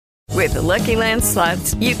With the Lucky Land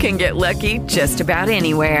Slots, you can get lucky just about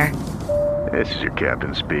anywhere. This is your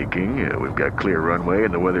captain speaking. We've got clear runway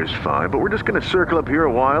and the weather's fine, but we're just going to circle up here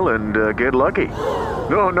a while and get lucky.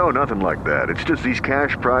 No, nothing like that. It's just these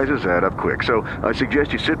cash prizes add up quick. So I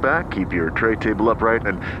suggest you sit back, keep your tray table upright,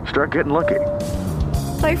 and start getting lucky.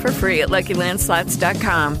 Play for free at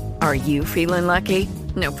LuckyLandSlots.com. Are you feeling lucky?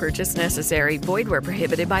 No purchase necessary. Void where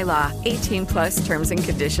prohibited by law. 18 plus terms and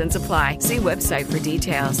conditions apply. See website for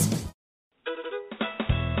details.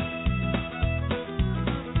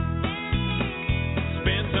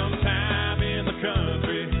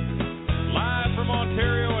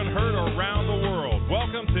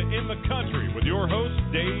 In the Country with your host,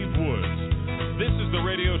 Dave Woods. This is the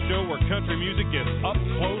radio show where country music gets up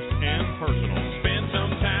close and personal. Spend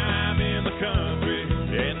some time in the country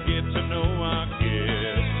and get to know our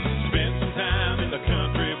guests. Spend some time in the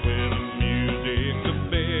country where the music's the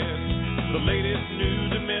best. The latest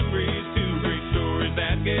news and memories, two great stories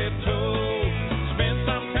that get told. Spend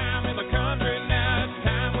some time in the country, now it's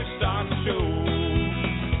time we start the show.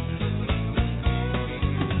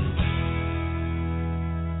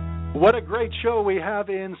 What a great show we have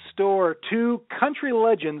in store. Two country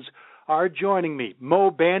legends are joining me, Moe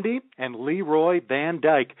Bandy and Leroy Van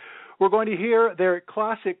Dyke. We're going to hear their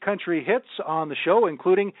classic country hits on the show,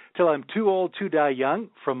 including Till I'm Too Old to Die Young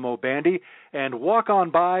from Moe Bandy and Walk On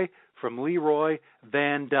By from Leroy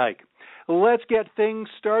Van Dyke. Let's get things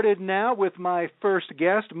started now with my first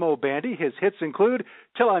guest, Moe Bandy. His hits include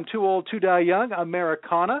Till I'm Too Old to Die Young,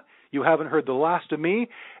 Americana, You Haven't Heard the Last of Me,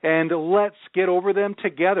 and Let's Get Over Them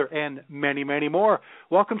Together, and many, many more.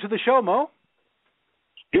 Welcome to the show, Mo.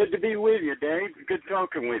 Good to be with you, Dave. Good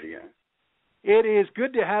talking with you. It is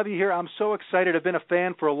good to have you here. I'm so excited. I've been a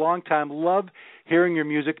fan for a long time. Love hearing your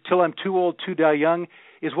music. Till I'm Too Old to Die Young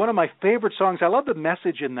is one of my favorite songs. I love the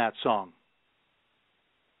message in that song.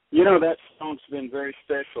 You know, that song's been very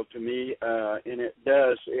special to me, and it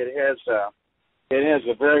does. It has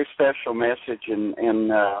a very special message,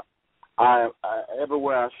 and I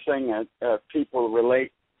everywhere I sing it, people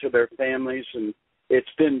relate to their families, and it's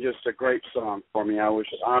been just a great song for me. I was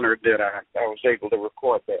honored that I was able to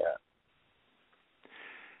record that.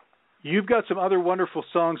 You've got some other wonderful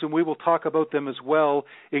songs, and we will talk about them as well,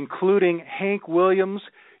 including Hank Williams,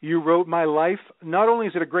 You Wrote My Life. Not only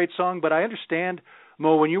is it a great song, but I understand,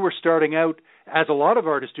 Mo, when you were starting out, as a lot of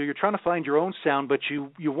artists do, you're trying to find your own sound, but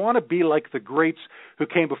you want to be like the greats who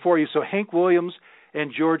came before you. So Hank Williams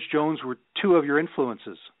and George Jones were two of your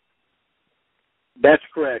influences. That's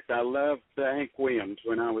correct. I loved Hank Williams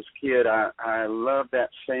when I was a kid. I loved that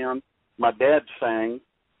sound. My dad sang,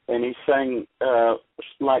 and he sang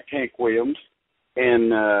like Hank Williams,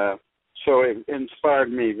 and so it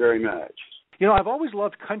inspired me very much. You know, I've always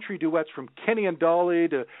loved country duets from Kenny and Dolly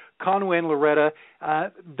to Conway and Loretta.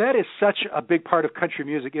 That is such a big part of country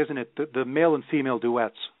music, isn't it, the male and female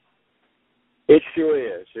duets? It sure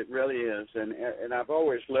is. It really is. And I've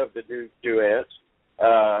always loved to do duets.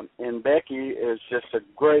 And Becky is just a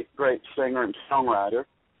great, great singer and songwriter.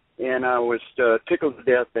 And I was tickled to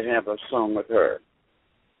death to have a song with her.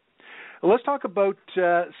 Well, let's talk about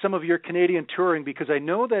some of your Canadian touring, because I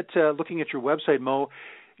know that looking at your website, Mo,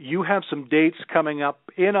 you have some dates coming up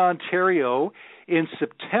in Ontario in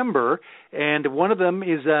September, and one of them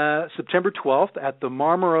is September 12th at the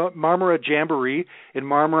Marmora Jamboree in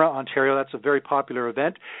Marmora, Ontario. That's a very popular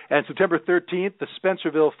event. And September 13th, the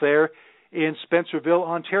Spencerville Fair in Spencerville,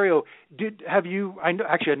 Ontario.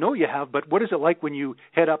 I know you have, but what is it like when you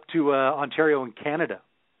head up to Ontario in Canada?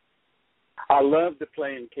 I love to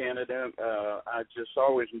play in Canada. I just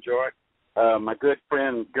always enjoy it. My good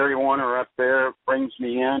friend Gary Warner up there brings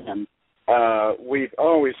me in, and we've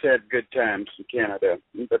always had good times in Canada.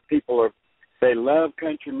 The people they love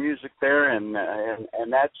country music there, and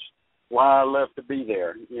that's why I love to be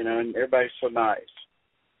there. You know, and everybody's so nice.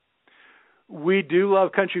 We do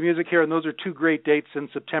love country music here, and those are two great dates in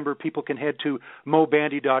September. People can head to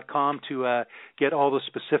moebandy.com to get all the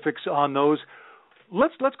specifics on those.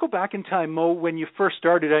 Let's go back in time, Mo, when you first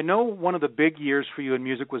started. I know one of the big years for you in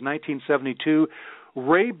music was 1972,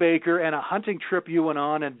 Ray Baker and a hunting trip you went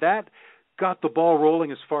on, and that got the ball rolling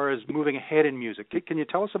as far as moving ahead in music. Can you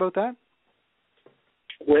tell us about that?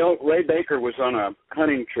 Well, Ray Baker was on a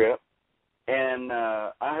hunting trip, and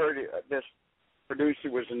I heard this producer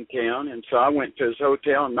was in town, and so I went to his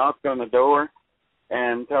hotel and knocked on the door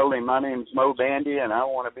and told him, my name's Moe Bandy, and I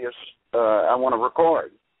want to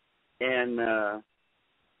record. And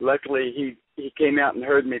luckily, he came out and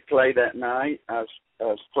heard me play that night. I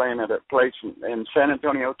was playing at a place in San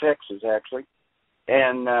Antonio, Texas, actually.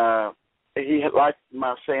 And he had liked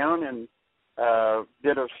my sound, and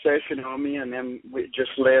did a session on me, and then we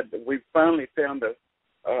finally found a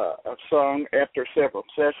song after several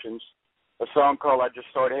sessions, a song called I Just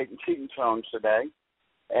Started Hating Cheatin' Songs Today.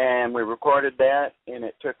 And we recorded that, and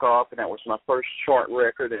it took off, and that was my first chart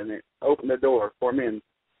record, and it opened the door for me. And,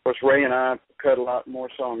 of course, Ray and I cut a lot more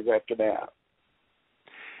songs after that.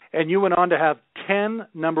 And you went on to have 10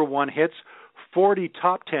 number one hits, 40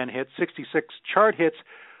 top 10 hits, 66 chart hits,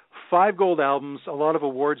 5 gold albums, a lot of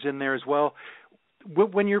awards in there as well.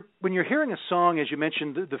 When you're hearing a song, as you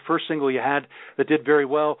mentioned, the first single you had that did very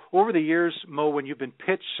well, over the years, Mo, when you've been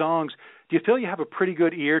pitched songs, do you feel you have a pretty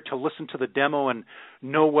good ear to listen to the demo and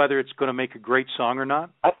know whether it's going to make a great song or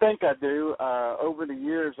not? I think I do. Over the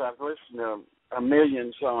years, I've listened to a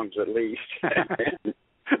million songs at least.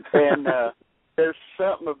 and there's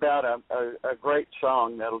something about a great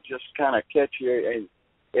song that'll just kind of catch you. And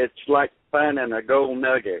it's like finding a gold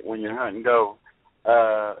nugget when you're hunting gold.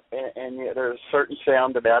 And yet there's a certain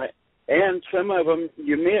sound about it. And some of them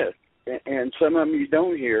you miss, and some of them you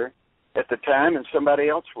don't hear at the time, and somebody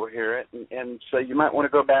else will hear it. And so you might want to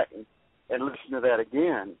go back and listen to that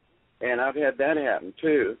again. And I've had that happen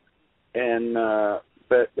too. And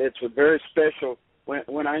but it's a very special,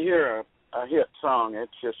 when I hear a hit song,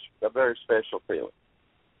 it's just a very special feeling.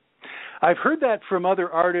 I've heard that from other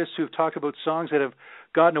artists who've talked about songs that have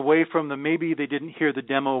gotten away from them. Maybe they didn't hear the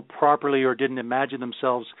demo properly or didn't imagine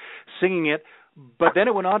themselves singing it, but then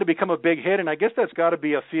it went on to become a big hit, and I guess that's got to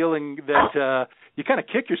be a feeling that you kind of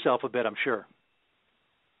kick yourself a bit, I'm sure.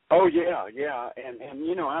 Oh, yeah. And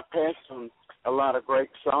you know, I passed on a lot of great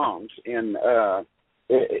songs, and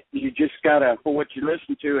you just got to, for what you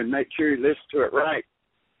listen to, and make sure you listen to it right.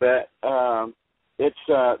 But it's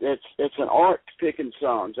an art picking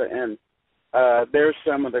songs, and there's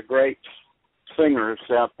some of the great singers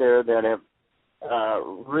out there that have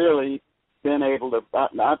really been able to.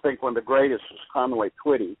 I think one of the greatest was Conway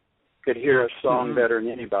Twitty. Could hear a song better than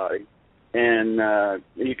anybody, and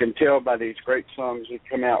you can tell by these great songs he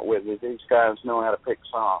come out with that these guys know how to pick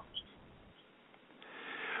songs.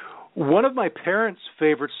 One of my parents'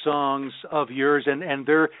 favorite songs of yours, and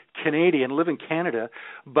they're Canadian, live in Canada,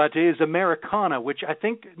 but is Americana, which I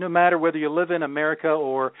think no matter whether you live in America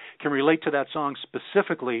or can relate to that song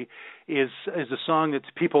specifically, is a song that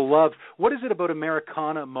people love. What is it about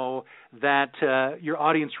Americana, Mo, that your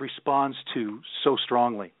audience responds to so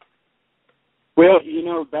strongly? Well, you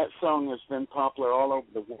know, that song has been popular all over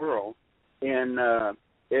the world, and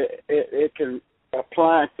it can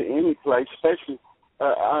apply to any place, especially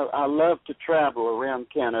I love to travel around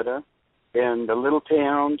Canada and the little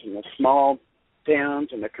towns and the small towns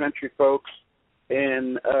and the country folks,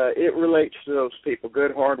 and it relates to those people,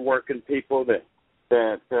 good, hard-working people that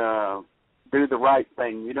do the right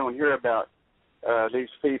thing. You don't hear about these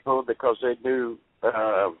people because they do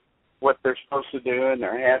what they're supposed to do and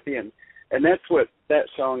they're happy, and that's what that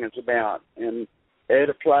song is about, and it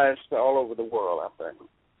applies to all over the world, I think.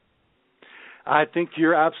 I think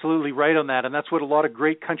you're absolutely right on that, and that's what a lot of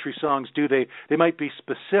great country songs do. They might be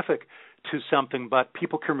specific to something, but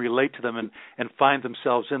people can relate to them and find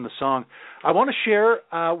themselves in the song. I want to share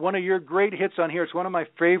one of your great hits on here. It's one of my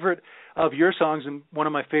favorite of your songs and one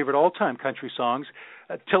of my favorite all-time country songs,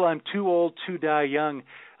 Till I'm Too Old to Die Young.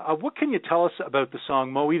 What can you tell us about the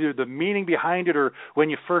song, Mo, either the meaning behind it or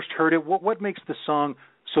when you first heard it? What makes the song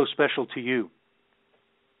so special to you?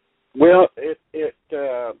 Well,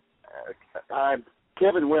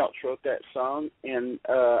 Kevin Welch wrote that song, and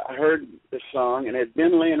I heard the song, and it had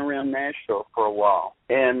been laying around Nashville for a while,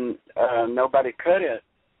 and nobody cut it.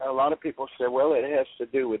 A lot of people said, well, it has to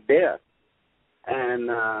do with death. And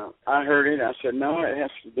I heard it, I said, no, it has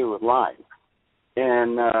to do with life.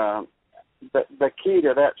 And the key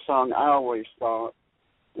to that song, I always thought,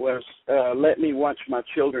 was let me watch my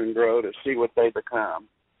children grow to see what they become.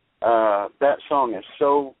 That song is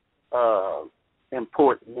so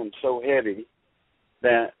important and so heavy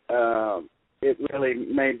that it really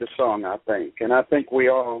made the song, I think. And I think we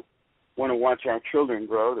all want to watch our children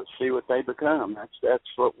grow to see what they become. That's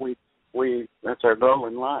what that's our goal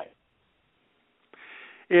in life.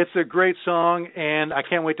 It's a great song, and I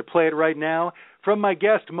can't wait to play it right now. From my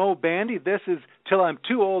guest, Moe Bandy, this is Till I'm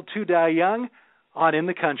Too Old to Die Young on In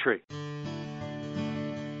the Country.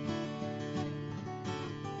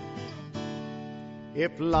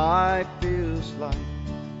 If life feels like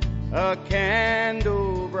a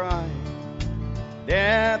candle bright,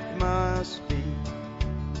 death must be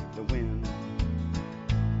the wind.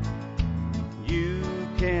 You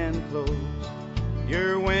can close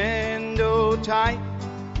your window tight,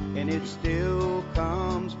 and it still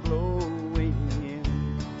comes blowing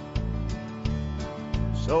in.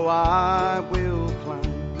 So I will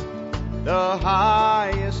climb the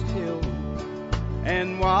highest hill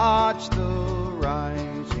and watch the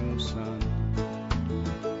rising sun.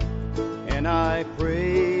 And I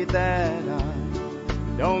pray that I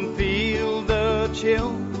don't feel the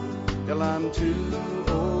chill till I'm too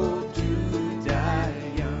old to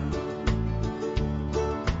die young.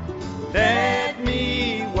 Let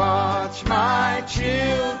me watch my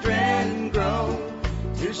children grow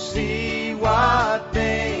to see what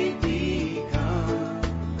they become.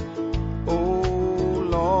 Oh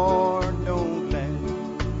Lord, don't let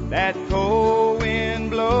that cold wind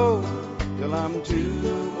blow till I'm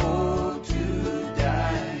too old to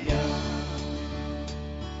die young.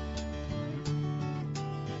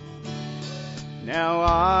 Now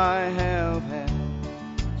I have had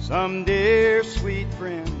some dear sweet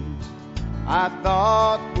friends I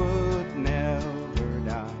thought would never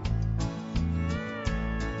die.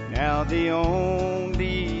 Now the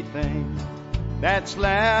only thing that's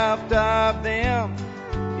left of them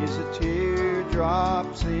is the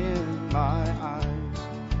teardrops in my eyes.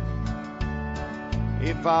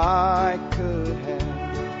 If I could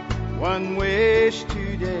have one wish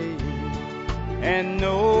today and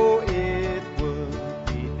know it would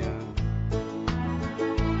be done,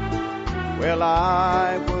 well,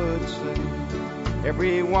 I would say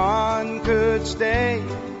everyone could stay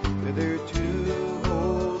with her too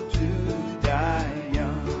old to die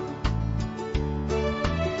young.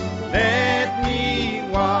 Let me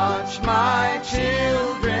watch my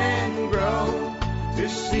children grow to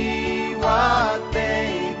see what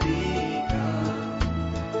they become.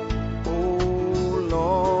 Oh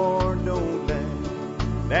Lord, don't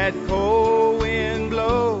let that cold wind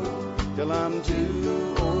blow till I'm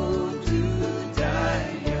too old to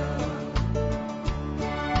die young.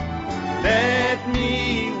 Let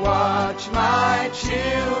me watch my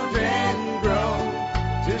children grow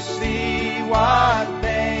to see what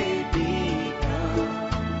they become.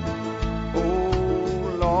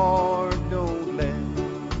 Oh Lord, don't let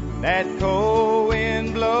that cold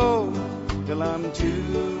wind blow till I'm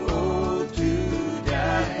too old to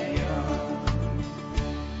die young.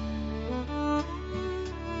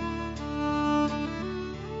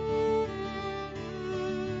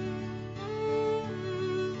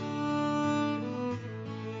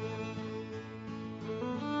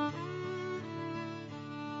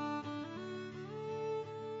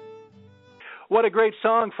 What a great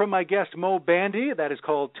song from my guest, Moe Bandy. That is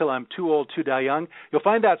called Till I'm Too Old to Die Young. You'll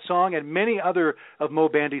find that song and many other of Moe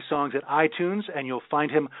Bandy's songs at iTunes, and you'll find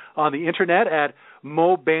him on the internet at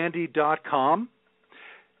moebandy.com.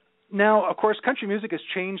 Now, of course, country music has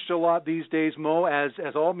changed a lot these days, Moe, as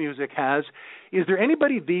all music has. Is there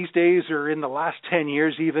anybody these days, or in the last 10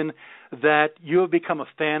 years even, that you have become a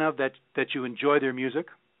fan of, that you enjoy their music?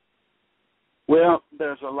 Well,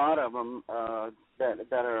 there's a lot of them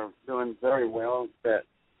that are doing very well that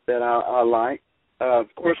I like.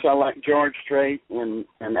 Of course, I like George Strait and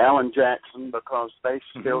Alan Jackson because they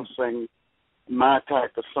still sing my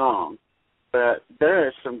type of song. But there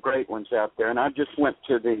are some great ones out there, and I just went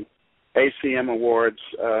to the ACM Awards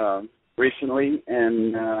recently,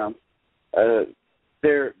 and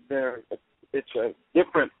it's a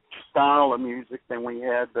different style of music than we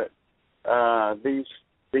had, but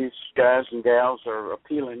these guys and gals are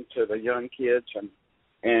appealing to the young kids,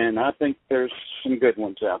 and I think there's some good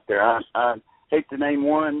ones out there. I hate to name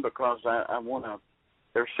one because I want to.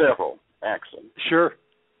 There's several, actually. Sure,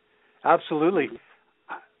 absolutely.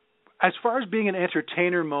 As far as being an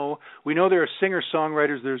entertainer, Moe, we know there are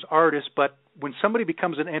singer-songwriters, there's artists, but when somebody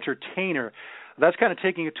becomes an entertainer, that's kind of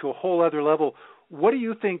taking it to a whole other level. What do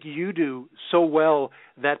you think you do so well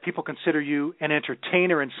that people consider you an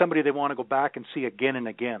entertainer and somebody they want to go back and see again and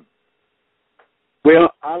again?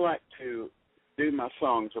 Well, I like to do my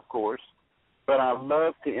songs, of course, but I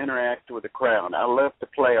love to interact with the crowd. I love to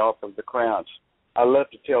play off of the crowds. I love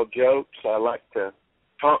to tell jokes. I like to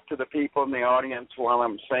talk to the people in the audience while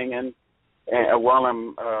I'm singing, while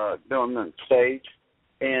I'm doing the stage.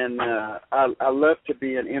 And I love to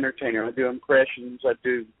be an entertainer. I do impressions. I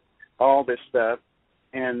do all this stuff.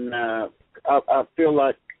 And I feel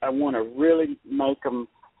like I want to really make them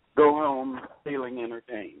go home feeling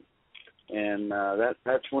entertained. And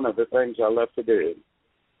that's one of the things I love to do.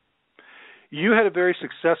 You had a very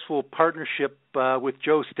successful partnership with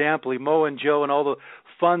Joe Stampley, Moe and Joe, and all the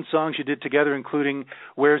fun songs you did together, including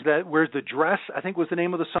Where's the Dress, I think was the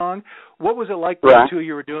name of the song. What was it like the two of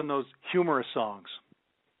you were doing those humorous songs?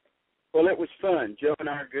 Well, it was fun. Joe and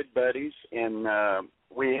I are good buddies, and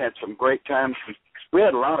we had some great times. We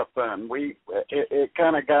had a lot of fun. It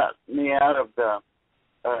kind of got me out of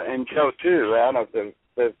and Joe too, out of the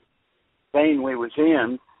vein we was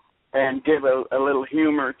in, and give a little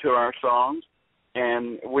humor to our songs.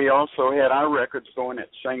 And we also had our records going at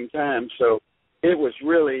the same time, so it was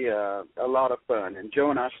really a lot of fun. And Joe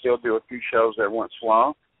and I still do a few shows there once in a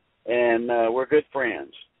while, and we're good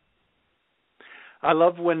friends. I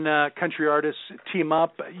love when country artists team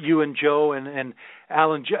up, you and Joe and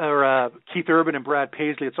Alan or Keith Urban and Brad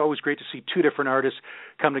Paisley. It's always great to see two different artists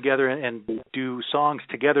come together and do songs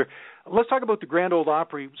together. Let's talk about the Grand Ole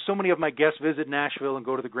Opry. So many of my guests visit Nashville and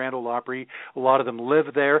go to the Grand Ole Opry. A lot of them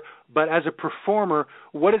live there. But as a performer,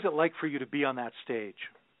 what is it like for you to be on that stage?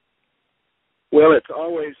 Well, it's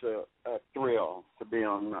always a thrill to be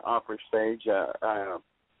on the Opry stage.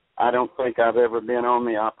 I don't think I've ever been on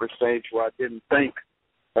the Opry stage where I didn't think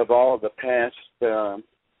of all the past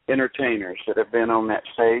entertainers that have been on that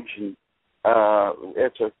stage, and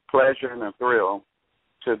it's a pleasure and a thrill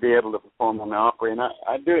to be able to perform on the Opry. And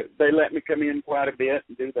I do it. They let me come in quite a bit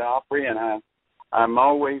and do the Opry, and I'm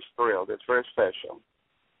always thrilled. It's very special.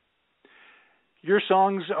 Your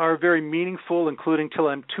songs are very meaningful, including Till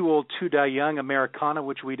I'm Too Old to Die Young, Americana,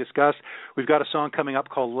 which we discussed. We've got a song coming up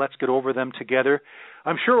called Let's Get Over Them Together.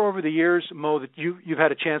 I'm sure over the years, Mo, that you've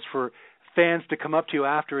had a chance for fans to come up to you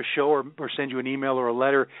after a show or send you an email or a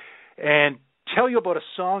letter and tell you about a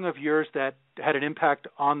song of yours that had an impact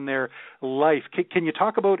on their life. Can you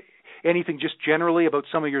talk about anything just generally about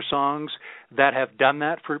some of your songs that have done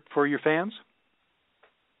that for your fans?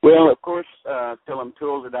 Well, of course, Till I'm Too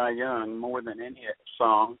Old to Die Young, more than any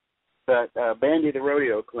song. But Bandy the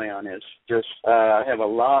Rodeo Clown is just, I have a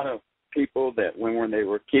lot of people that when they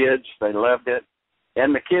were kids, they loved it.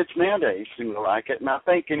 And the kids nowadays seem to like it. And I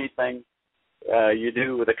think anything you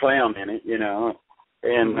do with a clown in it, you know.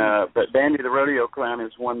 And but Bandy the Rodeo Clown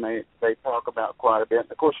is one they talk about quite a bit.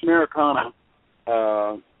 And of course, Americana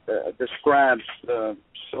describes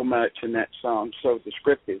so much in that song, so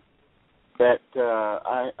descriptive, that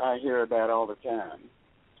I hear that all the time.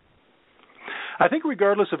 I think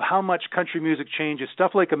regardless of how much country music changes,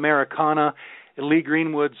 stuff like Americana, Lee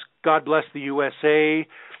Greenwood's God Bless the USA,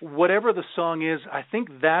 whatever the song is, I think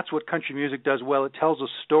that's what country music does well. It tells a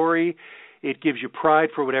story. It gives you pride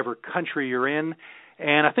for whatever country you're in.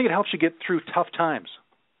 And I think it helps you get through tough times.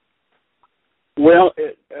 Well,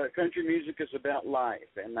 country music is about life.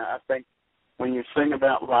 And I think when you sing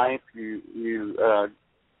about life, you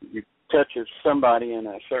touches somebody in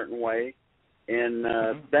a certain way, and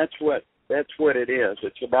that's what it is.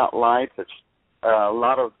 It's about life. It's a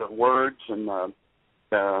lot of the words and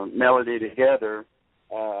the melody together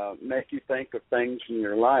make you think of things in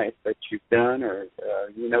your life that you've done, or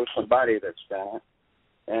you know somebody that's done it.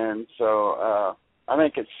 And so I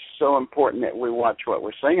think it's so important that we watch what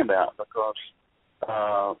we sing about, because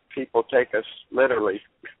people take us literally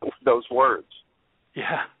with those words.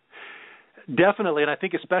 Yeah. Definitely, and I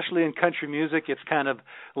think especially in country music, it's kind of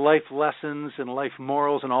life lessons and life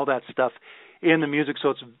morals and all that stuff in the music, so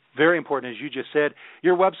it's very important, as you just said.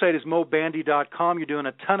 Your website is moebandy.com. You're doing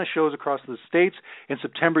a ton of shows across the States. In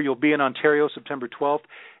September, you'll be in Ontario, September 12th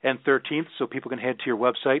and 13th, so people can head to your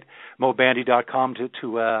website, moebandy.com,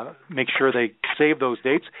 to make sure they save those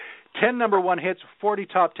dates. 10 number one hits, 40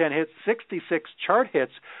 top 10 hits, 66 chart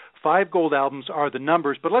hits, 5 gold albums are the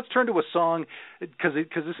numbers. But let's turn to a song, because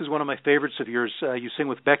this is one of my favorites of yours. You sing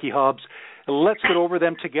with Becky Hobbs. Let's Get Over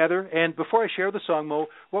Them Together. And before I share the song, Mo,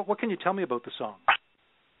 what can you tell me about the song?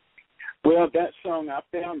 Well, that song, I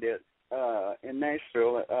found it in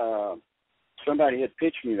Nashville. Somebody had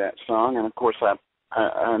pitched me that song, and of course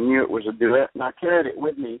I knew it was a duet, and I carried it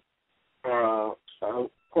with me for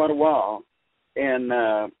quite a while.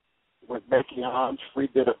 And with Becky Hobbs, we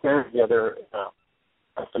did a pair together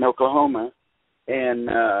up in Oklahoma, and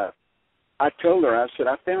I told her, I said,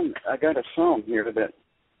 I got a song here that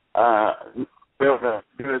we'll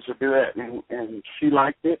do as a duet, and she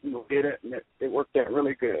liked it, and we did it, and it worked out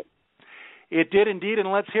really good. It did indeed,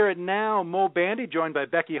 and let's hear it now. Moe Bandy, joined by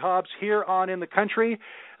Becky Hobbs, here on In the Country.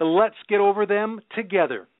 Let's Get Over Them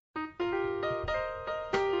Together.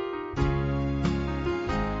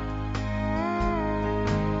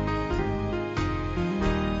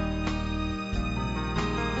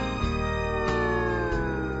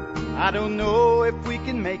 I don't know if we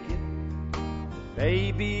can make it.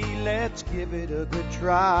 Baby, let's give it a good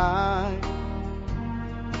try.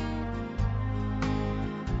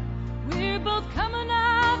 We're both coming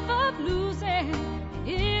off of losing.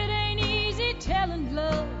 It ain't easy telling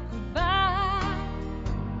love goodbye.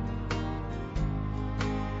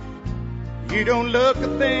 You don't look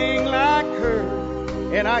a thing like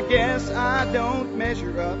her, and I guess I don't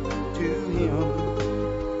measure up to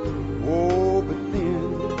him. Oh, but then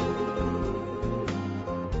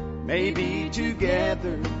maybe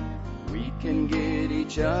together we can get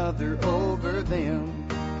each other over them.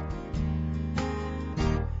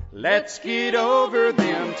 Let's get over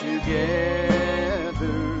them together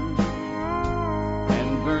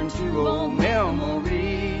and burn through old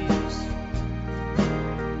memories.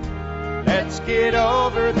 Let's get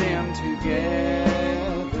over them together.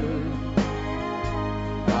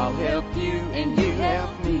 I'll help you and you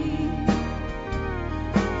help me.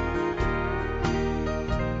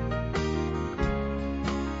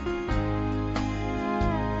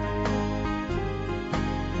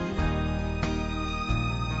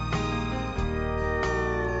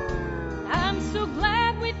 So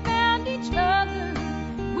glad we found each other.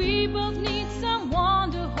 We both need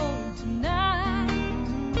someone to hold tonight.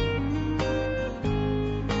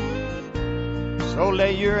 So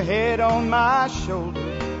lay your head on my shoulder.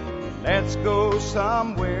 Let's go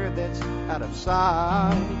somewhere that's out of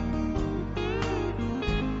sight.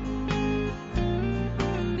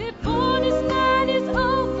 Before this night is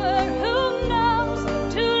over, who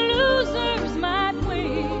knows? Two losers might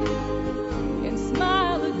win and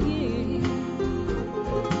smile again.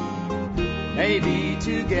 Maybe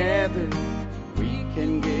together we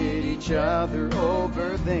can get each other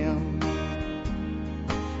over them.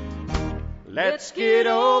 Let's get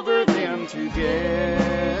over them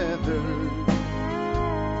together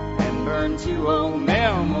and burn to old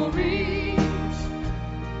memories.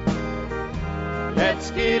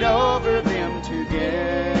 Let's get over them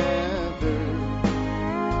together.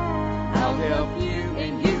 I'll help you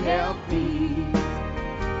and you help me.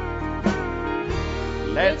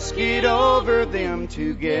 Let's get over them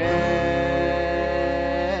together.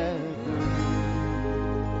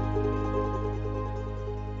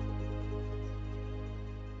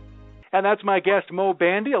 And that's my guest, Moe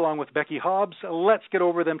Bandy, along with Becky Hobbs. Let's get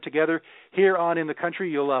over them together here on In the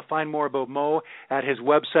Country. You'll find more about Moe at his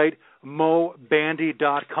website,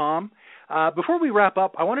 moebandy.com. Before we wrap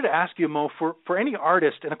up, I wanted to ask you, Moe, for any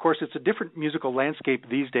artist, and of course it's a different musical landscape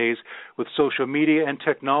these days with social media and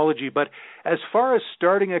technology, but as far as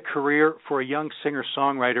starting a career for a young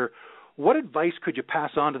singer-songwriter, what advice could you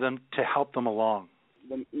pass on to them to help them along?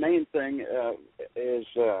 The main thing is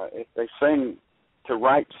if they sing, to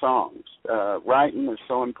write songs. Writing is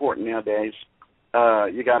so important nowadays.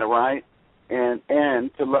 You got to write and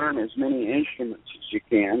to learn as many instruments as you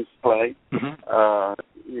can play.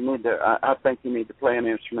 Mm-hmm. You need to. I think you need to play an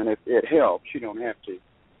instrument. It helps. You don't have to.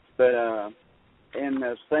 But and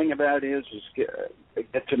the thing about it is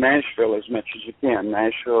get to Nashville as much as you can.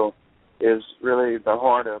 Nashville is really the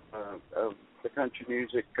heart of the country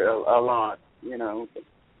music a lot. You know,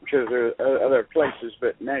 because there are other places,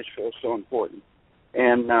 but Nashville is so important.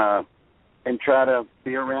 And try to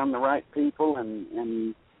be around the right people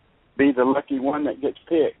and be the lucky one that gets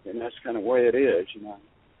picked. And that's kind of the way it is, you know.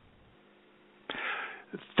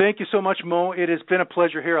 Thank you so much, Moe. It has been a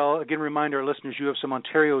pleasure here. I'll again remind our listeners you have some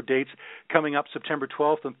Ontario dates coming up September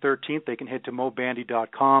 12th and 13th. They can head to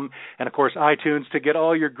moebandy.com and, of course, iTunes to get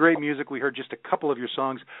all your great music. We heard just a couple of your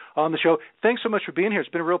songs on the show. Thanks so much for being here. It's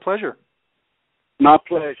been a real pleasure. My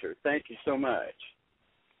pleasure. Thank you so much.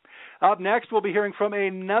 Up next, we'll be hearing from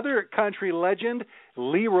another country legend,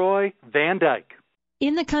 Leroy Van Dyke.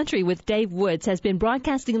 In the Country with Dave Woods has been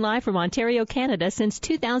broadcasting live from Ontario, Canada since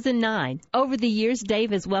 2009. Over the years, Dave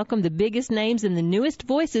has welcomed the biggest names and the newest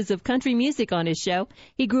voices of country music on his show.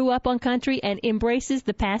 He grew up on country and embraces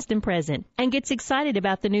the past and present and gets excited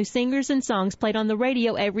about the new singers and songs played on the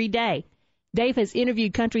radio every day. Dave has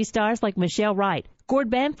interviewed country stars like Michelle Wright, Gord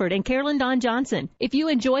Bamford, and Carolyn Dawn Johnson. If you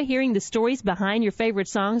enjoy hearing the stories behind your favorite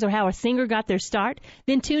songs or how a singer got their start,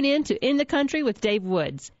 then tune in to In the Country with Dave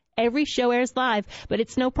Woods. Every show airs live, but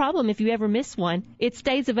it's no problem if you ever miss one. It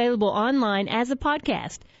stays available online as a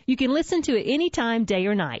podcast. You can listen to it anytime, day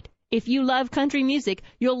or night. If you love country music,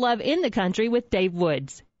 you'll love In the Country with Dave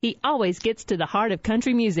Woods. He always gets to the heart of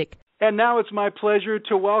country music. And now it's my pleasure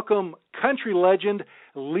to welcome country legend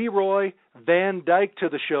Leroy Van Dyke to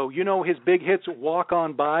the show. You know his big hits, Walk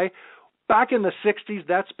On By. Back in the 60s,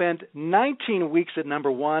 that spent 19 weeks at number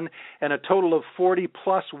one and a total of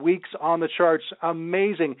 40-plus weeks on the charts.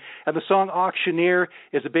 Amazing. And the song Auctioneer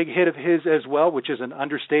is a big hit of his as well, which is an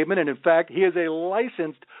understatement. And, in fact, he is a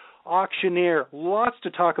licensed auctioneer. Lots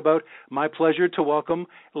to talk about. My pleasure to welcome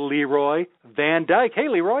Leroy Van Dyke. Hey,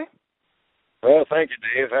 Leroy. Well, thank you,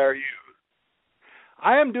 Dave. How are you?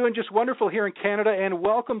 I am doing just wonderful here in Canada, and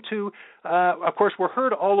welcome to, of course, we're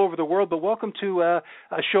heard all over the world, but welcome to a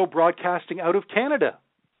show broadcasting out of Canada.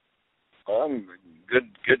 Well,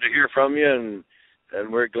 good to hear from you,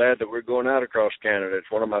 and we're glad that we're going out across Canada. It's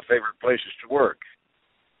one of my favorite places to work.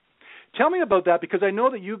 Tell me about that, because I know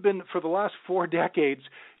that you've been, for the last 4 decades,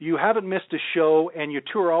 you haven't missed a show and you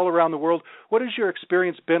tour all around the world. What has your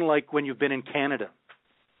experience been like when you've been in Canada?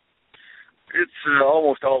 It's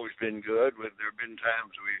almost always been good. There have been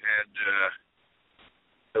times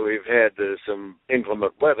we've had some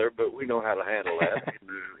inclement weather, but we know how to handle that.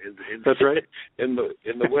 That's right. In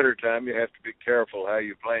the wintertime, you have to be careful how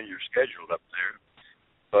you plan your schedule up there.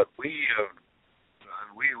 But we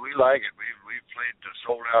like it. We've played to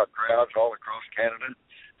sold-out crowds all across Canada.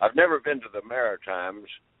 I've never been to the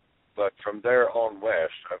Maritimes, but from there on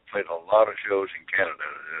west, I've played a lot of shows in Canada.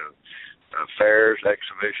 Fairs,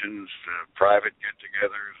 exhibitions, private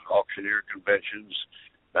get-togethers, auctioneer conventions,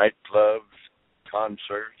 nightclubs,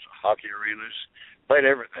 concerts, hockey arenas, played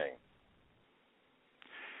everything.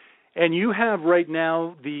 And you have right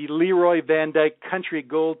now the Leroy Van Dyke Country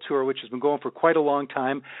Gold Tour, which has been going for quite a long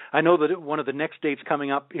time. I know that one of the next dates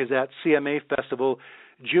coming up is at CMA Festival,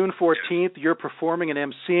 June 14th. Yes. You're performing and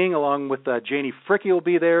emceeing along with Janie Fricke will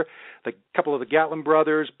be there, a couple of the Gatlin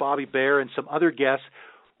brothers, Bobby Bear, and some other guests.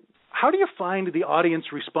 How do you find the audience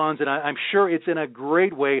responds, and I'm sure it's in a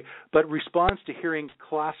great way, but responds to hearing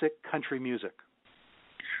classic country music?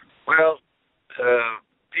 Well,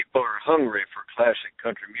 people are hungry for classic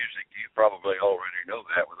country music. You probably already know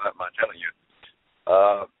that without my telling you.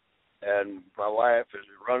 And my wife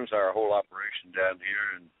runs our whole operation down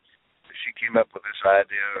here, and she came up with this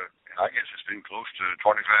idea, I guess it's been close to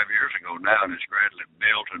 25 years ago now, and it's gradually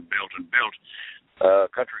built and built and built.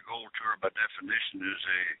 Country Gold Tour, by definition, is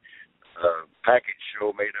a package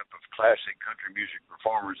show made up of classic country music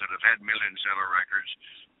performers that have had million-seller records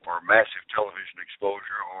or massive television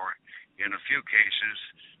exposure, or in a few cases,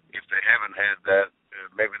 if they haven't had that,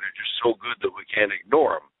 maybe they're just so good that we can't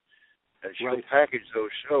ignore them. And she'll package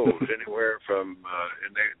those shows anywhere from,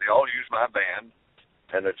 and they all use my band,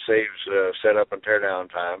 and it saves setup and tear-down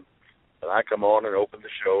time. And I come on and open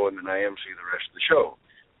the show, and then I MC the rest of the show.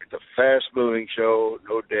 It's a fast-moving show,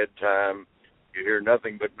 no dead time. You hear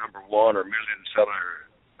nothing but #1 or million-seller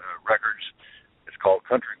records. It's called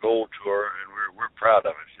Country Gold Tour, and we're proud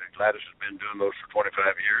of it. Gladys has been doing those for 25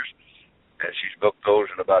 years, and she's booked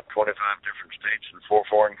those in about 25 different states and 4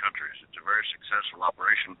 foreign countries. It's a very successful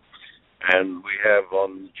operation. And we have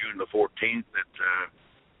on June the 14th at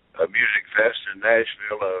a Music Fest in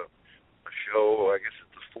Nashville, a show, I guess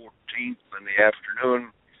it's the 14th in the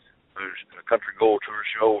afternoon. There's a Country Gold Tour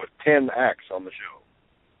show with 10 acts on the show.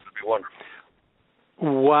 It'll be wonderful.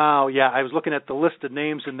 Wow, yeah, I was looking at the list of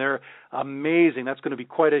names, and they're amazing. That's going to be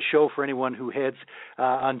quite a show for anyone who heads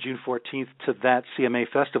on June 14th to that CMA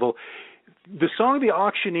Festival. The song The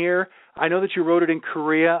Auctioneer, I know that you wrote it in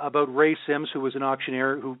Korea about Ray Sims, who was an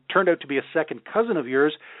auctioneer, who turned out to be a second cousin of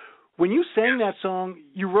yours. When you sang that song,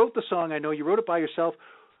 you wrote the song, I know, you wrote it by yourself.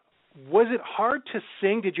 Was it hard to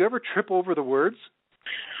sing? Did you ever trip over the words?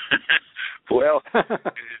 Well,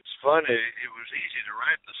 it's funny. It was easy to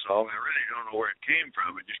write the song. I really don't know where it came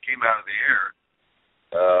from. It just came out of the air.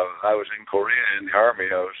 I was in Korea in the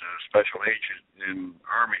Army. I was a special agent in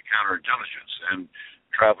Army counterintelligence and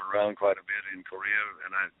traveled around quite a bit in Korea.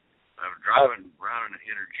 And I was driving around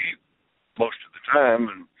in a Jeep most of the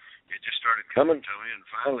time, and it just started coming to me. And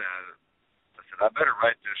finally, I said, I better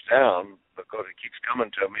write this down because it keeps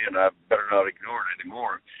coming to me, and I better not ignore it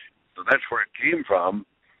anymore. So that's where it came from.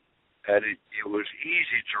 And it was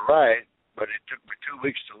easy to write, but it took me 2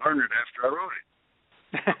 weeks to learn it after I wrote it.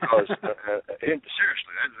 Because,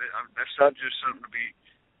 seriously, that's not just something to be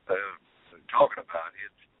talking about.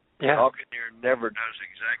 Auctioneer never does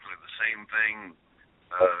exactly the same thing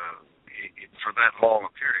for that long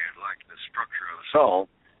a period, like the structure of the song.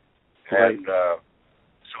 And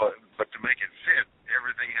but to make it fit,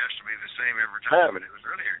 everything has to be the same every time. And it was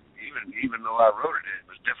really, even though I wrote it, it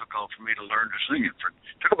was difficult for me to learn to sing it.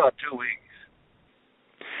 It took about 2 weeks.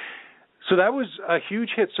 So that was a huge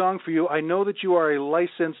hit song for you. I know that you are a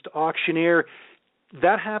licensed auctioneer.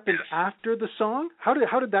 That happened after the song? How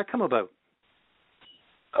did that come about?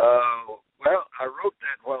 Well, I wrote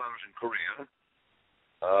that while I was in Korea.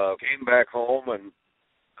 Came back home and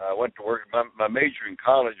I went to work. My major in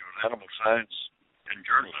college was animal science and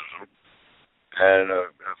journalism. And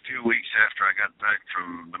a few weeks after I got back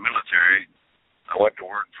from the military, I went to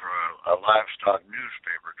work for a livestock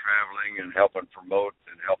newspaper, traveling and helping promote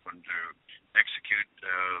and helping to execute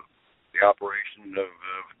the operation of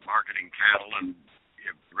marketing cattle and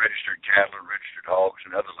registered cattle and registered hogs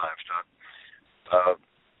and other livestock.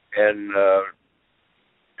 And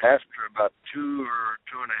after about 2 or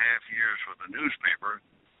 2.5 years with the newspaper,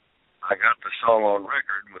 I got the song on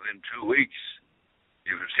record, and within 2 weeks,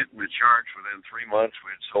 it was hitting the charts. Within 3 months, we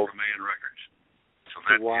had sold 1 million records. So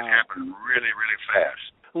that it happened really, really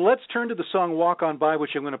fast. let's turn to the song Walk On By,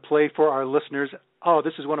 which I'm going to play for our listeners. Oh,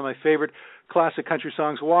 this is one of my favorite classic country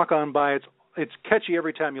songs, Walk On By. It's catchy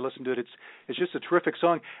every time you listen to it. It's just a terrific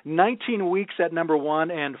song. 19 weeks at number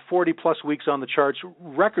one and 40-plus weeks on the charts,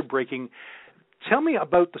 record-breaking. Tell me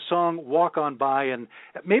about the song Walk On By, and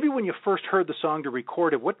maybe when you first heard the song to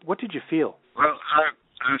record it, what did you feel? Well, I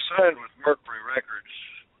signed with Mercury Records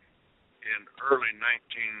in early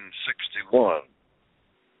 1961.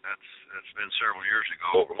 That's been several years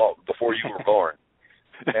ago, before you were born.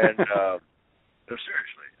 And no,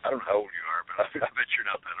 seriously, I don't know how old you are, but I bet you're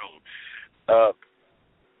not that old.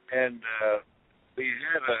 We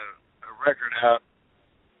had a record out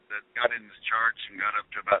that got in the charts and got up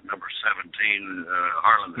to about number 17,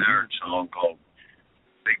 Harlan Harrod song called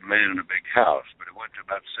Big Man in a Big House. But it went to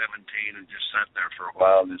about 17 and just sat there for a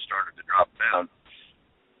while and then started to drop down.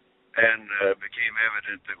 And it became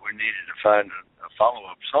evident that we needed to find a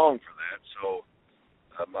follow-up song for that. So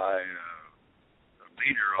my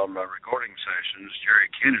leader on my recording sessions,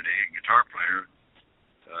 Jerry Kennedy, guitar player,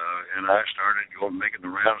 and I started making the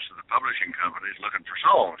rounds to the publishing companies looking for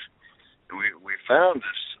songs. And we found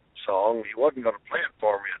this song. He wasn't going to play it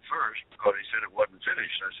for me at first because he said it wasn't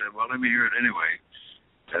finished. I said, well, let me hear it anyway.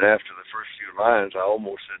 And after the first few lines, I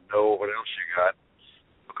almost said, no, what else you got?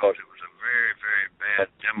 Because it was a very, very bad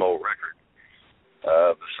demo record.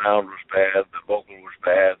 The sound was bad, the vocal was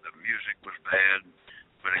bad, the music was bad.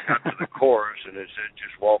 But it got to the chorus, and it said,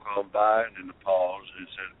 just walk on by, and then the pause, and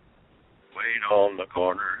it said, wait on the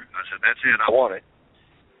corner. I said, that's it, I want it.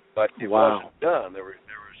 But it wasn't done. There was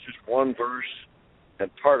just one verse and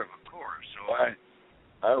part of a chorus. So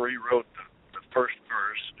I rewrote the first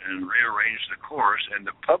verse and rearranged the chorus, and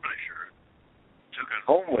the publisher took it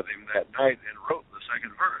home with him that night and wrote the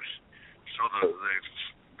second verse. So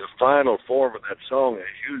the final form of that song,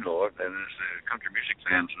 as you know it, and as the country music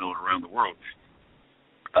fans know it around the world, is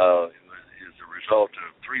the result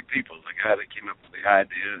of three people: the guy that came up with the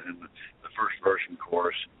idea and the first verse and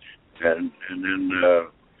chorus, and then the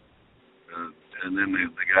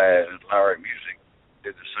guy at Leroy Music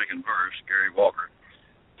did the second verse, Gary Walker,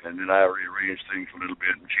 and then I rearranged things a little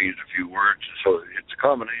bit and changed a few words. So it's a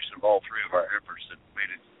combination of all three of our efforts that made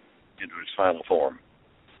it into its final form.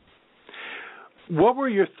 What were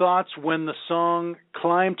your thoughts when the song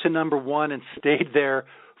climbed to number one and stayed there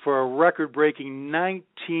for a record-breaking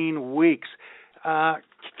 19 weeks?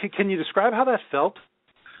 Can you describe how that felt?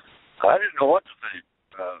 I didn't know what to think.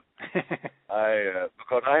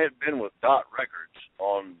 Because I had been with Dot Records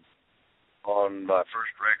on my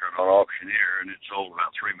first record on Auctioneer, and it sold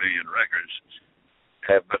about 3 million records.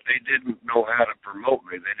 But they didn't know how to promote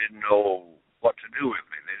me. They didn't know what to do with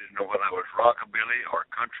me. They didn't know whether I was rockabilly or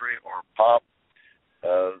country or pop.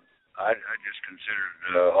 I just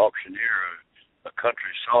considered Auctioneer a country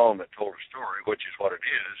song that told a story, which is what it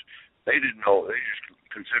is. They didn't know. They just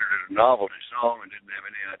considered it a novelty song and didn't have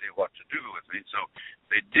any idea what to do with me. So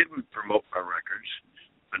they didn't promote my records.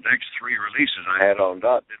 The next three releases I had on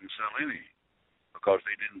Dot didn't sell any because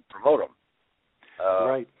they didn't promote them.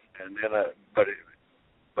 Right. And then, but it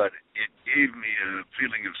gave me a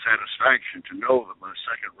feeling of satisfaction to know that my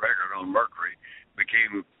second record on Mercury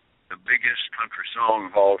became the biggest country song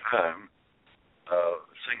of all time,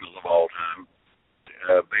 single of all time,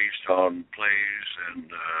 based on plays and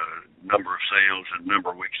number of sales and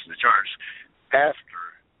number of weeks in the charts.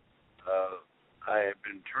 After I had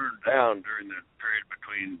been turned down during the period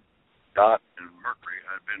between Dot and Mercury,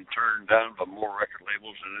 I'd been turned down by more record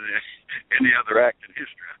labels than any other act in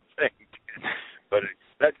history, I think. But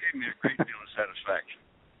that gave me a great deal of satisfaction.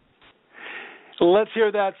 Let's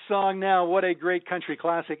hear that song now. What a great country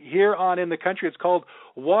classic. Here on In the Country, it's called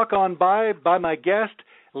Walk On By my guest,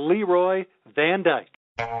 Leroy Van Dyke.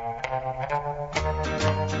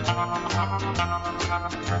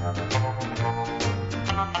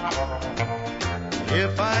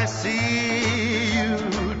 If I see you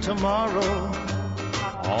tomorrow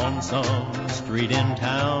on some street in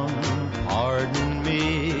town, pardon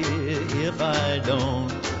me if I don't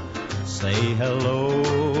say hello.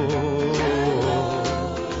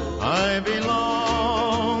 I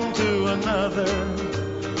belong to another.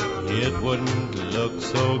 It wouldn't look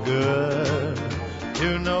so good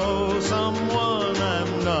to know someone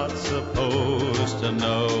I'm not supposed to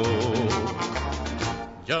know.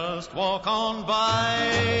 Just walk on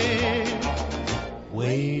by,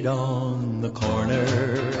 wait on the corner.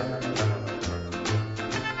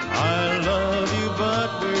 I love you,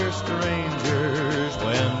 but we're strangers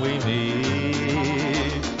when we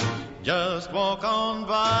meet. Just walk on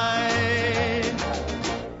by,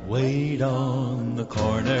 wait on the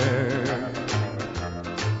corner.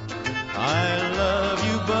 I love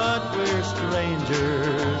you, but we're strangers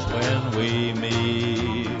strangers when we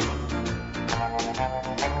meet.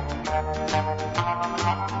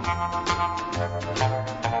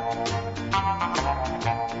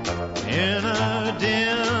 In a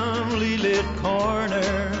dimly lit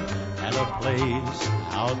corner at a place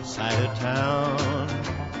outside of town,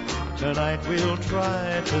 tonight we'll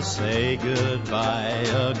try to say goodbye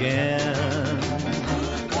again.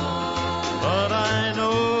 But I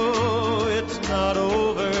know it's not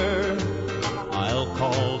over. I'll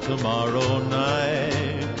call tomorrow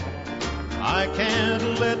night. I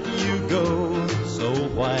can't let you go, so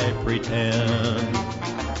why pretend?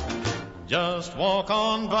 Just walk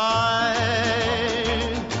on by,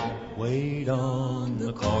 wait on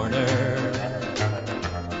the corner.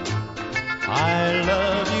 I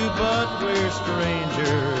love you, but we're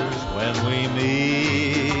strangers when we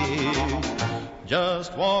meet.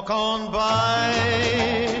 Just walk on by,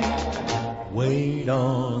 wait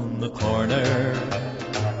on the corner.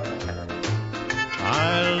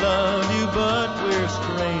 I love you, but we're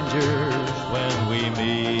strangers when we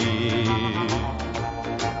meet.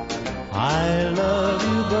 I love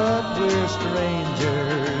you, but we're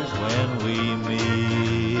strangers when we meet.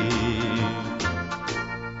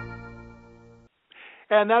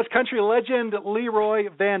 And that's country legend Leroy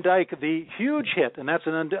Van Dyke, the huge hit, and that's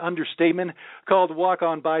an understatement, called Walk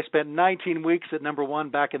On By. Spent 19 weeks at number one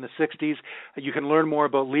back in the 60s. You can learn more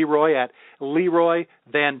about Leroy at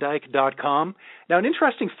LeroyVanDyke.com. Now, an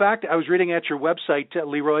interesting fact, I was reading at your website,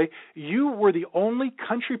 Leroy, you were the only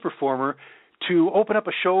country performer to open up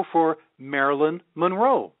a show for Marilyn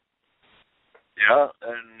Monroe. Yeah,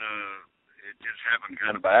 and it just happened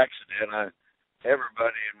kind of by accident.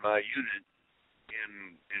 Everybody in my unit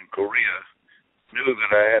in Korea knew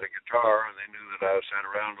that I had a guitar, and they knew that I sat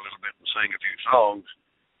around a little bit and sang a few songs.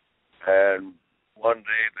 And one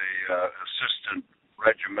day the assistant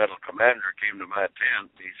regimental commander came to my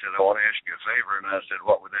tent. He said, I want to ask you a favor. And I said,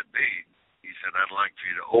 what would that be? He said, I'd like for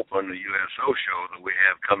you to open the USO show that we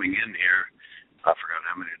have coming in here. I forgot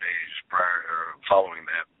how many days prior or following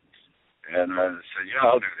that. And I said, yeah,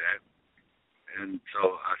 I'll do that. And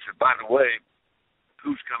so I said, by the way,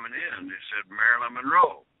 who's coming in? They said, Marilyn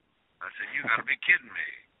Monroe. I said, you got to be kidding me.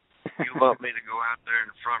 You want me to go out there in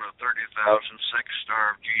front of 30,000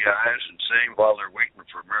 sex-starved GIs and sing while they're waiting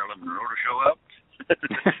for Marilyn Monroe to show up?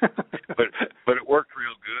 but it worked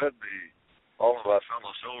real good. All of our fellow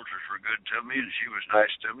soldiers were good to me, and she was nice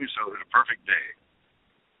to me, so it was a perfect day.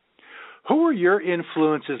 Who were your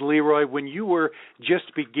influences, Leroy, when you were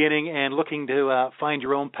just beginning and looking to find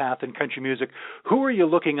your own path in country music? Who were you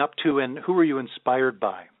looking up to, and who were you inspired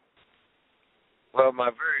by? Well,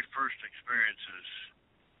 my very first experiences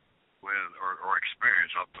with, or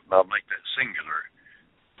experience, I'll make that singular.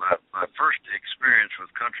 My first experience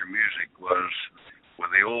with country music was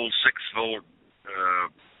with the old 6-volt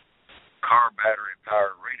car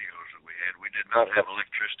battery-powered radios that we had. We did not have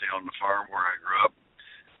electricity on the farm where I grew up.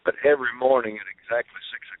 But every morning at exactly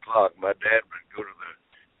 6 o'clock, my dad would go to the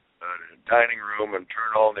dining room and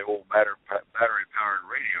turn on the old battery-powered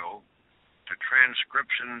radio to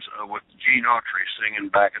transcriptions with Gene Autry singing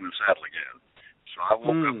Back in the Saddle Again. So I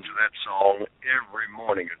woke up to that song every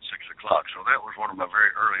morning at 6 o'clock. So that was one of my very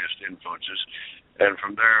earliest influences. And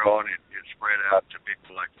from there on, it spread out to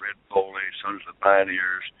people like Red Foley, Sons of the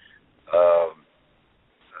Pioneers,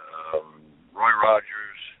 Roy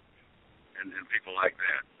Rogers, and people like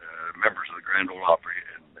that, members of the Grand Ole Opry,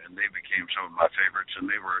 and they became some of my favorites, and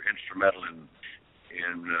they were instrumental in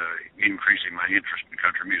increasing my interest in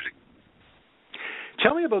country music.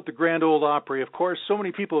 Tell me about the Grand Ole Opry. Of course, so many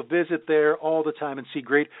people visit there all the time and see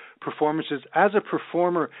great performances. As a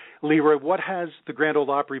performer, Leroy, what has the Grand Ole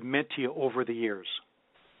Opry meant to you over the years?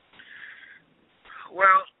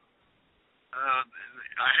 Well,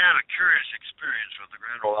 I had a curious experience with the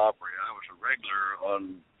Grand Ole Opry. I was a regular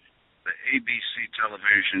on the ABC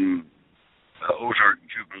television Ozark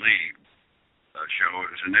Jubilee show. It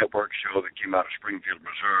was a network show that came out of Springfield,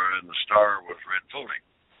 Missouri, and the star was Red Foley.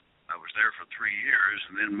 I was there for 3 years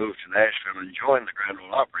and then moved to Nashville and joined the Grand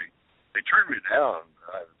Ole Opry. They turned me down.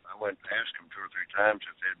 I went and asked them 2 or 3 times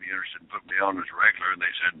if they'd be interested in putting me on as a regular, and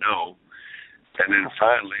they said no. And then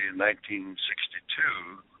finally, in 1962,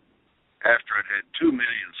 after I'd had 2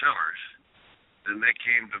 million sellers, then they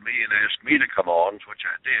came to me and asked me to come on, which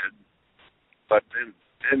I did. But then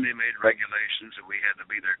they made regulations that we had to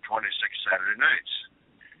be there 26 Saturday nights.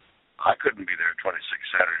 I couldn't be there 26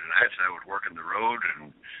 Saturday nights. I would work on the road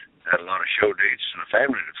and had a lot of show dates and a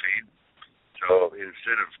family to feed. So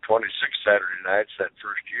instead of 26 Saturday nights that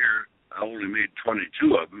first year, I only made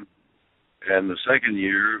 22 of them. And the second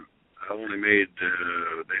year, I only made,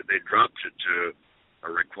 they dropped it to a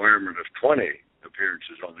requirement of 20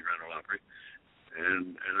 appearances on the Grand Ole Opry,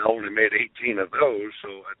 and I only made 18 of those.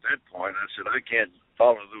 So at that point, I said, I can't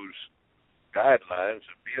follow those guidelines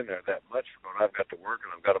of being there that much because I've got to work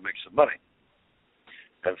and I've got to make some money.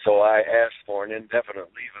 And so I asked for an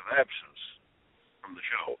indefinite leave of absence from the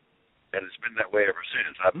show, and it's been that way ever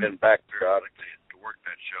since. I've been back periodically to work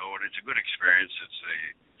that show, and it's a good experience. It's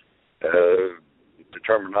the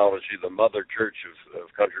terminology, the mother church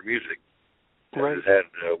of country music. Right. It had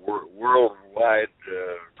worldwide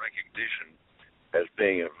recognition as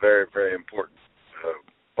being a very, very important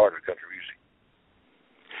part of country music.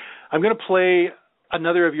 I'm going to play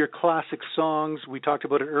another of your classic songs. We talked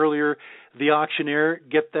about it earlier, The Auctioneer.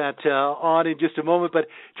 Get that on in just a moment. But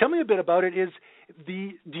tell me a bit about it. Do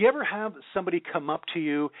you ever have somebody come up to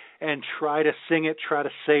you and try to sing it, try to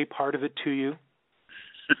say part of it to you?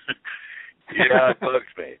 Yeah, it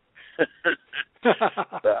bugs me.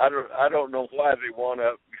 I don't know why they want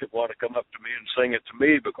to come up to me and sing it to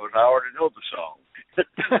me because I already know the song.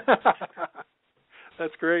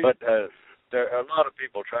 That's great. But there are a lot of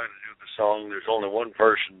people trying to do the song. There's only one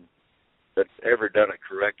person that's ever done it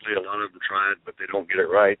correctly. A lot of them tried, but they don't get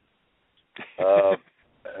it right.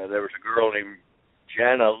 There was a girl named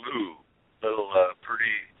Jana Lou, little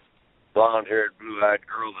pretty blonde-haired, blue-eyed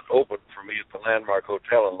girl that opened for me at the Landmark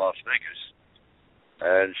Hotel in Las Vegas.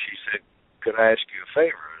 And she said, could I ask you a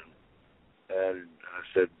favor? And I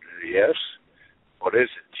said, yes. What is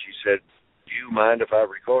it? She said, do you mind if I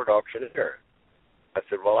record Auctioneer? I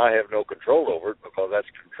said, well, I have no control over it because that's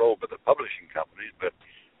controlled by the publishing companies, but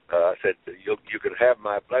I said, you can have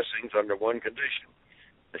my blessings under one condition.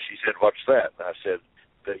 And she said, what's that? And I said,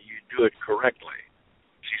 that you do it correctly.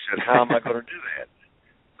 She said, how am I going to do that?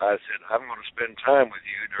 I said, I'm going to spend time with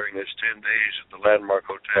you during this 10 days at the Landmark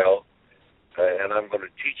Hotel, and I'm going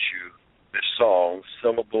to teach you this song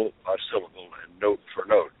syllable by syllable and note for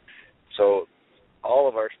note. So all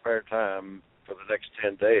of our spare time for the next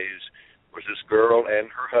 10 days was this girl and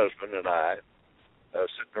her husband and I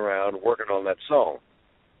sitting around working on that song.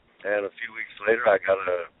 And a few weeks later, I got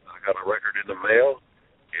a record in the mail.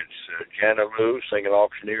 It's Jana Lou singing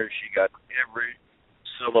Auctioneer. She got every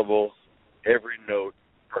syllable, every note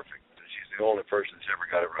perfect. She's the only person that's ever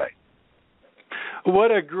got it right.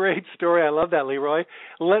 What a great story. I love that, Leroy.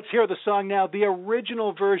 Let's hear the song now, the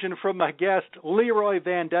original version from my guest, Leroy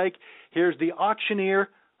Van Dyke. Here's The Auctioneer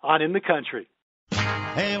on In the Country.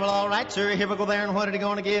 Hey, well, all right, sir, here we go there, and what are you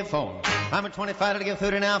going to give for? I'm at 25 to give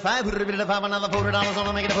 30 now, 5, put it a bit of 5, another $40 on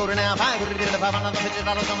to make it a 40 now, 5, put it a bit of 5, another $50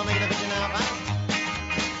 on to make it a 50 now, 5.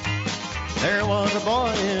 There was a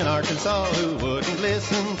boy in Arkansas who wouldn't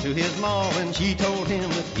listen to his ma when she told him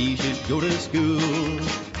that he should go to school.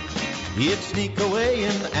 He'd sneak away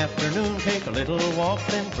in the afternoon, take a little walk,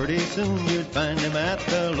 then pretty soon you'd find him at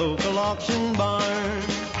the local auction barn.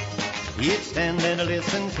 He'd stand and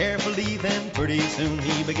listen carefully, then pretty soon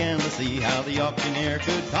he began to see how the auctioneer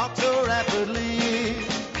could talk so rapidly.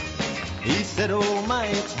 He said, oh my,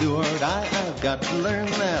 it's do or die, I've got to learn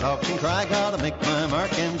that auction cry, gotta make my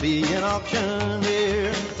mark and be an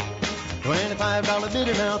auctioneer. $25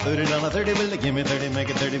 bidder now, $30, 30, will they give me 30, make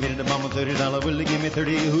it 30, bid the bomb, $30, will they give me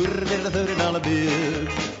 30, hooray, bid a $30 bid.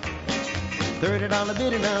 $30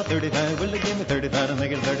 bidder now, 35, will they give me 35 to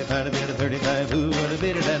make it 35 to bid a 35, who would have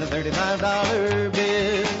bid it at a $35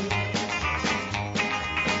 bid?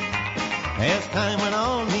 As time went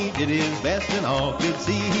on, he did his best and all could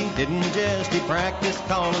see he didn't jest, he practiced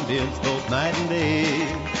calling bids both night and day.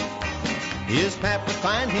 His pap would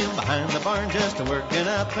find him behind the barn just working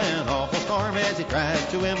up an awful storm as he tried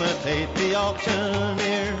to imitate the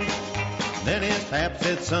auctioneer. Then his pap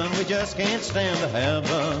said, son, we just can't stand to have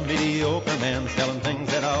a mediocre man selling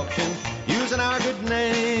things at auction using our good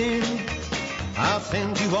name. I'll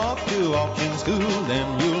send you off to auction school,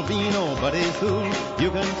 then you'll be nobody's fool. You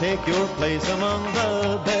can take your place among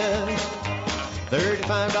the best.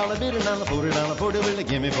 $35 bidder, now the $40, 40, will they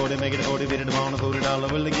give me 40, make it a 40, bid it on the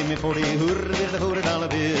 $40, will they give me 40, hooray, bid the $40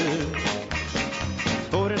 bid.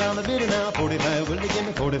 $40 bidder now, 45, will they give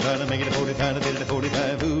me 45 to make it a 45, to bid it a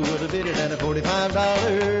 45, who would have bid it at a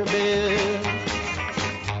 $45 bid?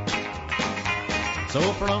 So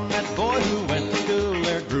from that boy who went to school,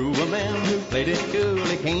 there grew a man who played it cool.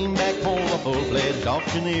 He came back home a full-fledged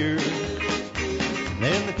auctioneer.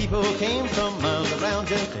 Then the people came from miles around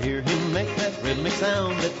just to hear him make that rhythmic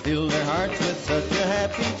sound that filled their hearts with such a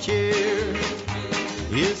happy cheer.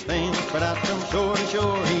 His fame spread out from shore to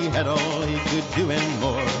shore. He had all he could do and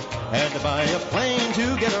more. Had to buy a plane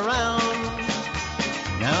to get around.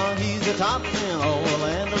 Now he's the top in all the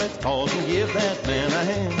land. Let's pause and give that man a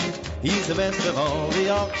hand. He's the best of all the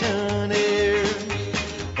auctioneers.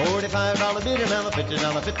 $45 bid and a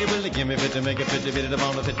 $50, 50, will they give me 50, make it 50, bid it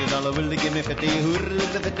upon the $50, will they give me 50,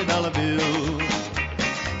 who's the $50 bill?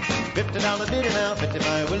 $50 bid and now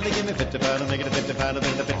 55, will they give me 55 to make it a 55, to bid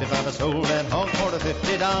it a 55, I sold that hog for the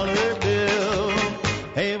 $50 bill.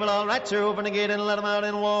 Hey, well, all right, sir, open the gate and let them out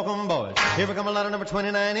and walk 'em, boys. Here we come a lot of number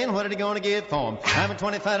 29 in. What are they going to get for 'em? I'm at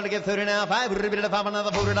 25 to get 30 now. 5, put it up,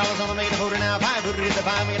 another $40 on the make it a 40 now. 5, put it up,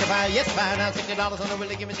 5, make it a 5. Yes, 5, now $60 on the will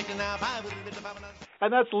they give me 60 now. 5, put it up, 5, another.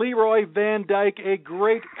 And that's Leroy Van Dyke, a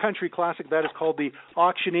great country classic that is called The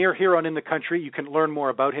Auctioneer here on In the Country. You can learn more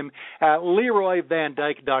about him at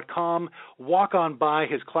LeroyVanDyke.com. Walk on by.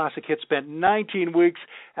 His classic hit spent 19 weeks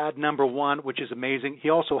at number 1, which is amazing. He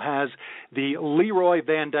also has the Leroy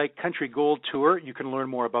Van Dyke Country Gold Tour. You can learn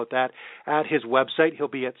more about that at his website. He'll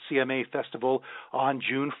be at CMA Festival on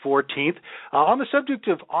June 14th. On the subject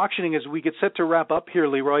of auctioning, as we get set to wrap up here,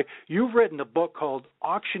 Leroy, you've written a book called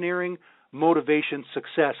Auctioneering, Motivation,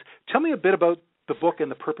 Success. Tell me a bit about the book and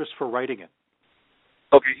the purpose for writing it.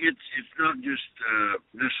 Okay, it's not just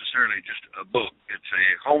necessarily just a book. It's a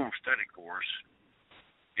home study course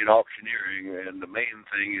in auctioneering, and the main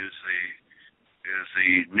thing is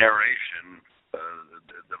the narration,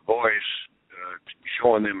 the voice,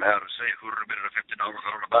 showing them how to say who would have bid at $50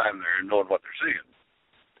 on to buy them there and knowing what they're saying.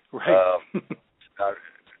 Right.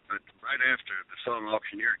 But right after the song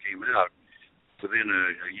Auctioneer came out, within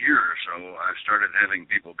a year or so, I started having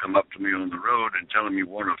people come up to me on the road and telling me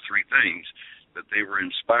one of 3 things: that they were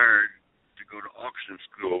inspired to go to auction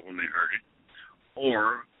school when they heard it,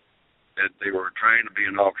 or that they were trying to be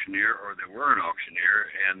an auctioneer, or they were an auctioneer,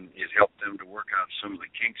 and it helped them to work out some of the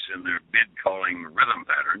kinks in their bid calling rhythm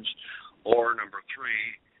patterns, or number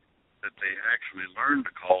 3, that they actually learned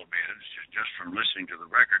to call bids just from listening to the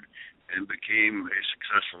record and became a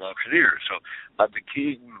successful auctioneer. So I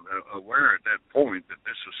became aware at that point that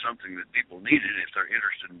this was something that people needed if they're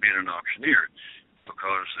interested in being an auctioneer,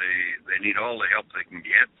 because they need all the help they can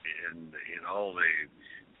get and all the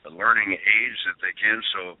learning aids that they can.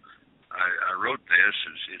 So I wrote this.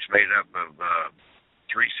 It's made up of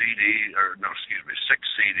 6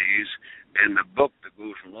 CDs, and the book that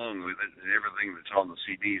goes along with it, and everything that's on the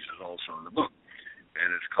CDs is also in the book.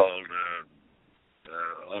 And it's called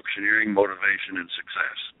Auctioneering, Motivation, and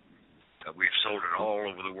Success. We've sold it all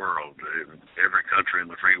over the world, every country in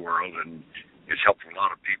the free world, and it's helped a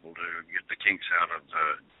lot of people to get the kinks out of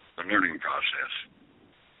the learning process.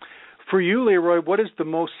 For you, Leroy, what is the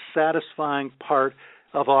most satisfying part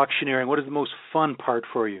of auctioneering? What is the most fun part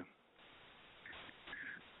for you?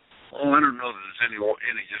 Oh, I don't know that there's any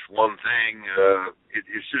just one thing.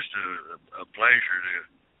 It's just a pleasure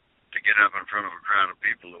to get up in front of a crowd of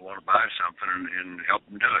people that want to buy something and help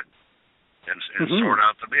them do it and sort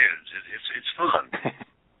out the bids. It's fun,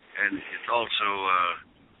 and it's also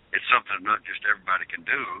it's something not just everybody can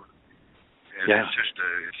do. And it's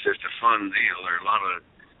just a fun deal. There are a lot of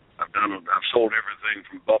I've sold everything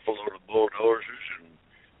from buffalo to bulldozers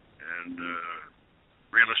and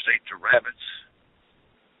real estate to rabbits.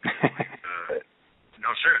 No,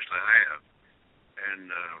 seriously, I have. And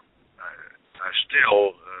I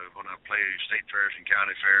still, when I play state fairs and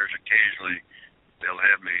county fairs, occasionally they'll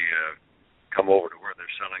have me come over to where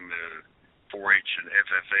they're selling the 4-H and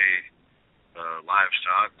FFA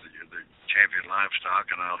livestock, the champion livestock,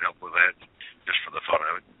 and I'll help with that just for the fun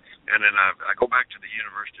of it. And then I go back to the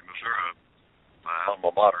University of Missouri, my alma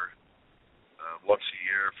mater, once a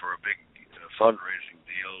year for a big fundraising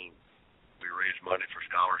deal. We raise money for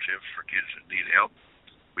scholarships for kids that need help.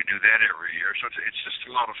 We do that every year, so it's just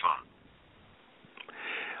a lot of fun.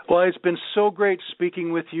 Well, it's been so great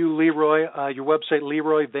speaking with you, Leroy. Your website,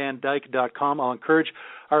 LeroyVanDyke.com. I'll encourage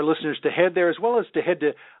our listeners to head there, as well as to head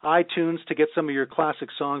to iTunes to get some of your classic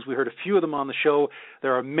songs. We heard a few of them on the show.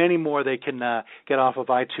 There are many more they can get off of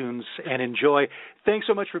iTunes and enjoy. Thanks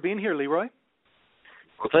so much for being here, Leroy.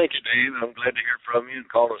 Well, thanks, Dave. I'm glad to hear from you, and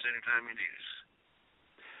call us anytime you need us.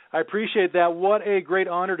 I appreciate that. What a great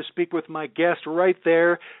honor to speak with my guest right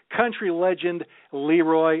there, country legend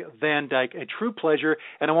Leroy Van Dyke. A true pleasure.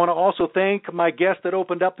 And I want to also thank my guest that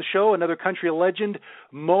opened up the show, another country legend,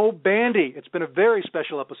 Moe Bandy. It's been a very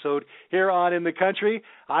special episode here on In the Country.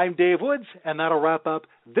 I'm Dave Woods, and that'll wrap up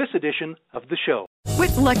this edition of the show.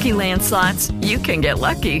 With Lucky Land Slots, you can get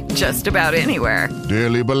lucky just about anywhere.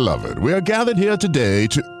 Dearly beloved, we are gathered here today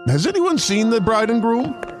to... Has anyone seen the bride and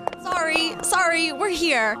groom? Sorry, we're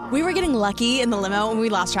here. We were getting lucky in the limo and we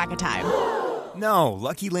lost track of time. No,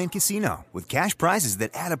 Lucky Land Casino, with cash prizes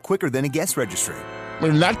that add up quicker than a guest registry.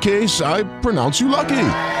 In that case, I pronounce you lucky.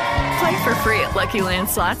 Play for free at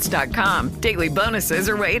LuckyLandSlots.com. Daily bonuses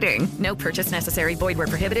are waiting. No purchase necessary. Void where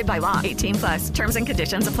prohibited by law. 18+. Terms and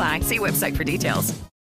conditions apply. See website for details.